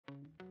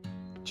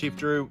Chief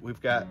Drew,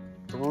 we've got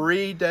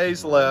 3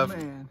 days left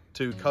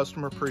to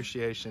Customer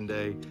Appreciation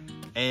Day.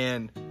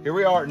 And here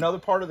we are, another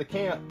part of the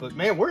camp. But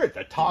man, we're at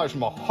the Taj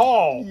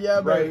Mahal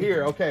right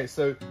here. Okay,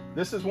 so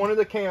this is one of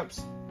the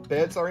camps.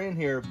 Beds are in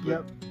here.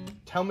 Yep.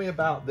 Tell me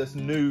about this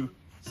new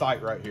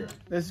site right here.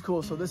 This is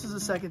cool. So this is the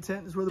second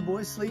tent. This is where the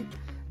boys sleep.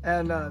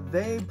 And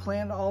they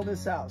planned all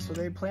this out. So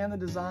they planned the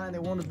design. They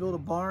wanted to build a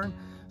barn.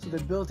 So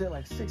they built it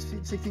like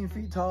 16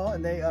 feet tall.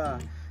 And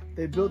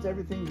they built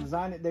everything,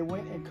 designed it. They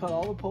went and cut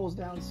all the poles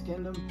down,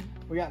 skinned them.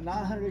 We got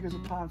 900 acres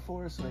of pine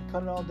forest, so they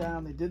cut it all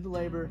down. They did the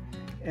labor,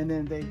 and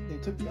then they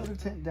took the other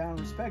tent down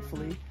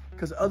respectfully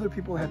because other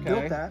people had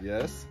built that.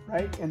 Yes.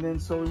 Right, and then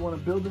so we want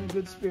to build in a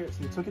good spirit.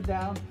 So they took it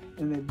down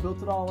and they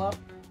built it all up,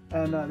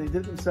 and they did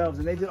it themselves.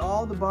 And they did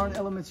all the barn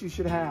elements you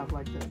should have,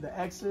 like the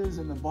X's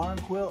and the barn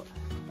quilt,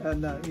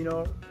 and you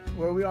know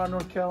where we are in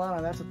North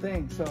Carolina, that's a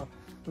thing. So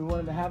we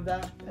wanted to have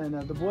that, and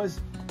the boys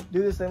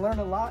do this. They learn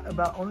a lot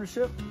about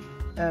ownership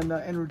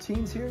and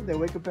routines here. They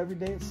wake up every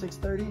day at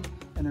 6:30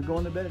 and they're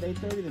going to bed at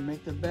 8:30. They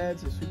make their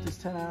beds, they sweep this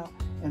tent out,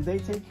 and they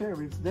take care of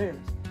it. It's theirs.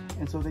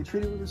 And so they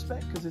treat it with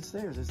respect because it's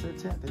theirs. It's their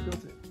tent. They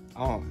built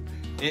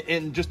it.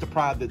 And just the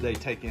pride that they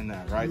take in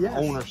that, right? Yes. The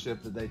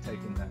ownership that they take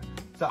in that.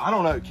 So I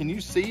don't know. Can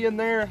you see in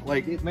there?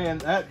 Like, man,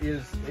 that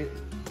is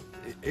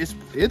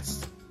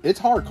it's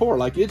hardcore.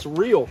 Like, it's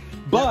real.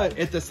 But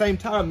at the same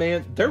time,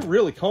 man, they're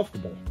really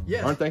comfortable.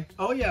 Yes. Aren't they?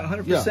 Oh yeah,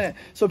 100%. Yeah.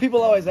 So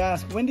people always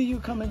ask, when do you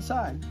come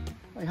inside?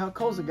 Like, how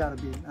cold's it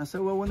gotta be? I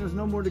said, well, when there's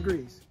no more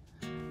degrees.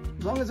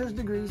 As long as there's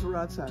degrees, we're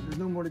outside. There's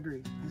no more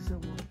degrees. He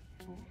said, well,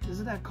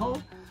 isn't that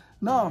cold?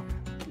 No,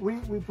 we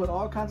put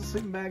all kinds of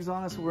sleeping bags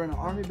on us. We're in an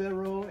army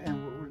bedroll,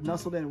 and we're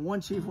nestled in.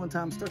 One chief one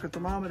time stuck a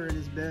thermometer in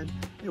his bed.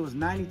 It was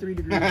 93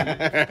 degrees.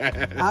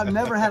 I've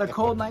never had a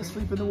cold night's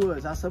sleep in the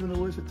woods. I slept in the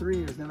woods for 3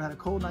 years. Never had a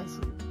cold night's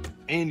sleep.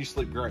 And you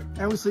sleep great.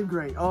 And we sleep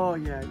great. Oh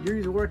yeah, you're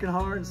either working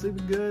hard and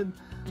sleeping good,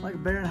 like a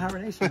bear in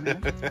hibernation,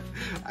 man.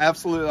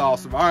 Absolutely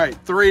awesome. All right,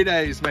 3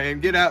 days, man.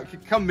 Get out,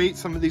 come meet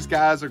some of these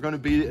guys. They're going to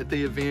be at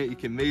the event. You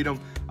can meet them,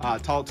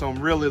 talk to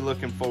them. Really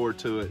looking forward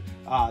to it.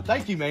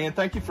 Thank you, man.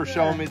 Thank you for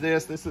showing me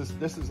this. This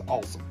is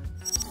awesome.